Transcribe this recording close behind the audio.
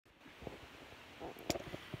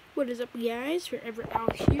What is up, guys? Forever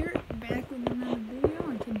out here, back with another video,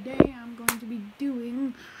 and today I'm going to be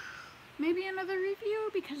doing maybe another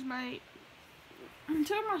review because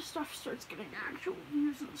until my stuff starts getting actual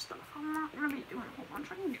views and stuff, I'm not going to be doing a whole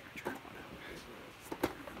bunch. I can get a tripod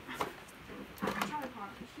out. I have a tripod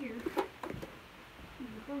here. There's a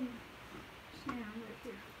big stand right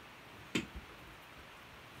here.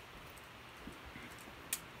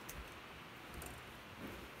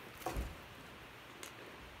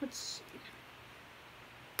 Let's see.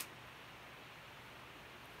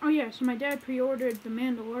 Oh yeah, so my dad pre-ordered the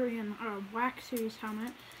Mandalorian Black Series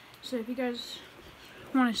helmet. So if you guys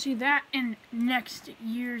want to see that in next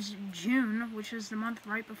year's June, which is the month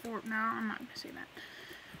right before, no, I'm not going to say that,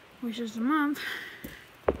 which is the month,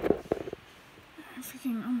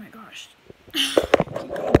 freaking, oh my gosh,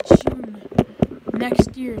 June,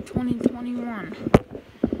 next year, 2021,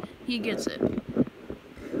 he gets it.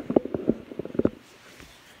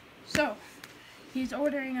 So, he's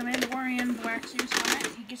ordering a Mandalorian Black Series helmet.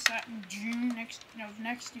 He gets that in June next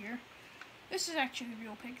year. This is actually a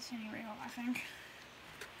real Picatinny rail, I think.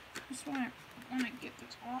 Just want to get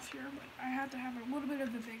this off here, but I had to have a little bit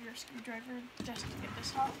of a bigger screwdriver just to get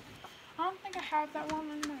this off. I don't think I have that one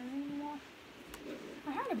in there anymore.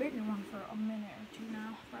 I had a bigger one for a minute or two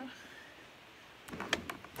now, but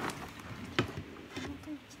I don't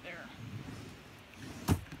think it's there.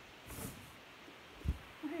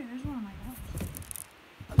 Hey, there's one of my gloves.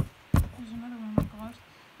 There's another one of my gloves.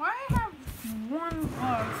 Why I have one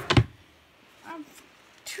glove? I have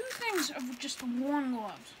two things of just one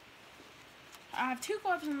glove. I have two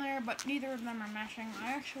gloves in there, but neither of them are matching.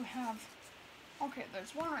 I actually have, okay,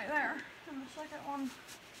 there's one right there, and the second one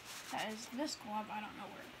that is this glove, I don't know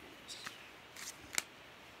where it is.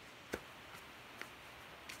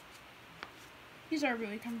 These are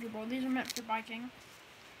really comfortable. These are meant for biking,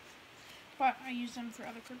 but I use them for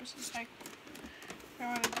other purposes. Like, if I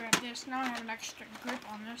want to grab this, now I have an extra grip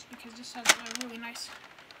on this because this has a really nice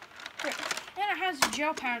grip. And it has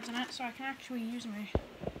gel pads in it, so I can actually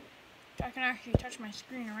touch my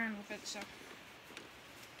screen around with it, so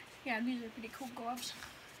yeah, these are pretty cool gloves.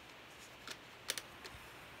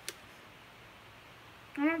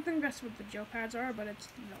 I don't think that's what the gel pads are, but it's,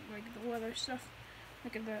 you know, like the leather stuff.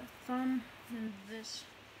 Look at the thumb and this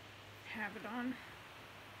have it on.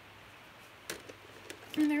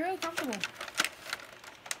 And they're really comfortable.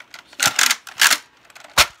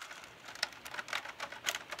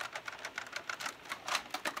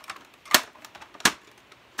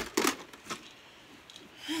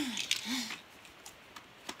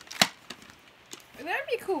 That'd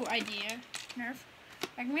be a cool idea, Nerf.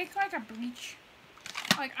 Like, make like a breech.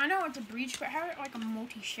 Like, I know it's a breech, but have it like a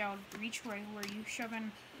multi-shelled breech where you shove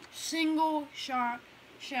in single-shot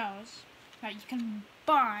shells that you can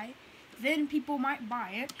buy. Then people might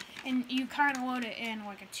buy it, and you kind of load it in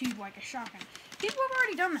like a tube, like a shotgun. People have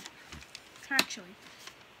already done that, actually.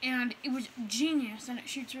 And it was genius, and it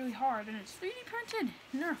shoots really hard, and it's 3D printed.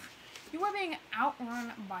 Nerf. You are being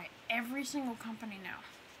outrun by every single company now.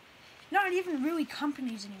 Not even really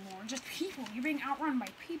companies anymore, just people. You're being outrun by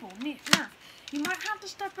people. Nerf. You might have to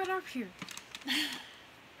step it up here.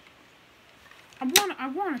 I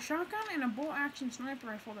want a shotgun and a bolt-action sniper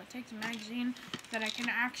rifle that takes a magazine that I can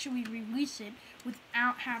actually release it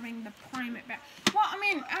without having to prime it back. Well, I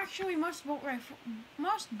mean, actually, most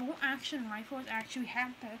bolt-action rifles actually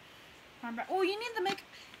have to prime back. Well, you need to make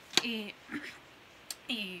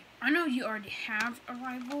I know you already have a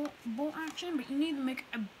rival bolt action, but you need to make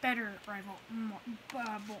a better rival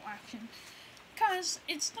bolt action, because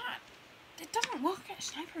it doesn't look as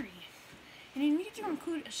snipery, and you need to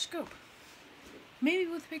include a scope, maybe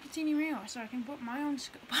with Picatinny rail, so I can put my own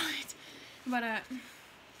scope on it. But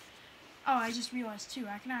oh, I just realized too,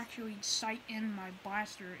 I can actually sight in my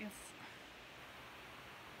blaster if,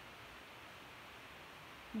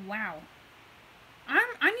 wow.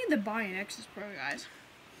 I need to buy an X's Pro, guys.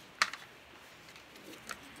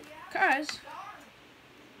 Cause,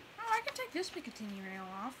 oh, I can take this Picatinny rail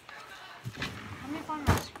off. Let me find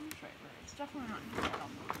my screwdriver. It's definitely not in here.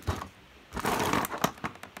 At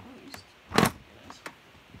least it is.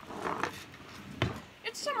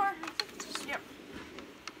 It's somewhere. I think it's just, yep.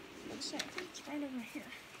 Let's see. I think it's right over here.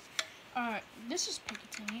 This is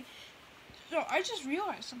Picatinny. So I just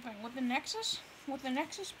realized something with the Nexus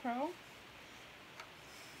Pro.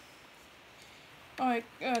 Like,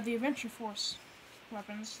 the Adventure Force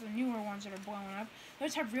weapons, the newer ones that are blowing up,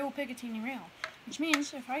 those have real Picatinny rail. Which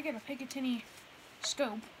means, if I get a Picatinny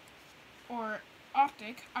scope, or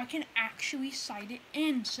optic, I can actually sight it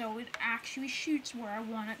in, so it actually shoots where I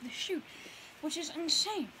want it to shoot. Which is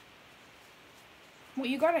insane. What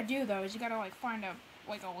you gotta do, though, is you gotta, like, find a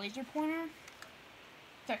like a laser pointer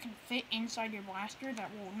that can fit inside your blaster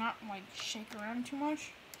that will not like shake around too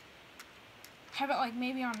much. Have it like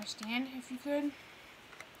maybe on a stand if you could,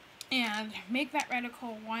 and make that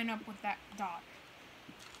reticle line up with that dot.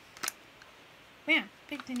 Bam,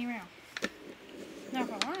 Picatinny rail. Now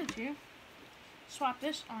if I wanted to, swap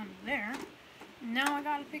this on there. Now I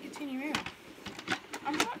got a Picatinny rail.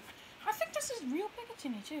 I think this is real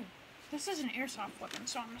Picatinny too. This is an airsoft weapon,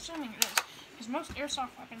 so I'm assuming it is. Because most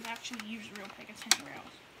airsoft weapons actually use real Picatinny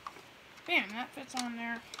rails. Bam, that fits on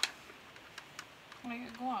there like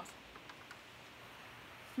a glove.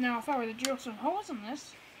 Now if I were to drill some holes in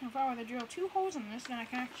this, if I were to drill 2 holes in this, then I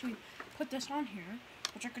can actually put this on here,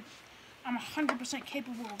 which I'm 100%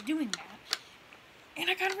 capable of doing that. And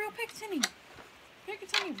I got a real Picatinny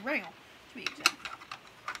rail, to be exact.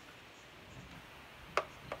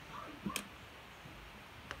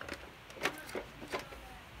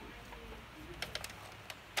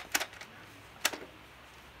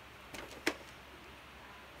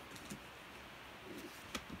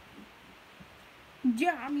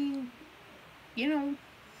 Yeah, I mean, you know,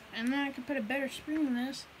 and then I could put a better spring in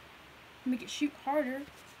this, make it shoot harder,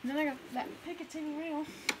 and then I got that Picatinny rail.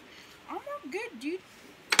 I'm all good, dude.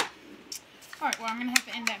 Alright, well, I'm going to have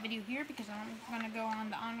to end that video here because I'm going to go on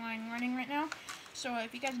the online running right now. So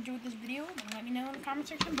if you guys enjoyed this video, then let me know in the comment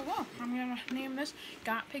section below. I'm going to name this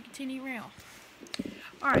Got Picatinny Rail.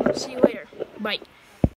 Alright, see you later. Bye.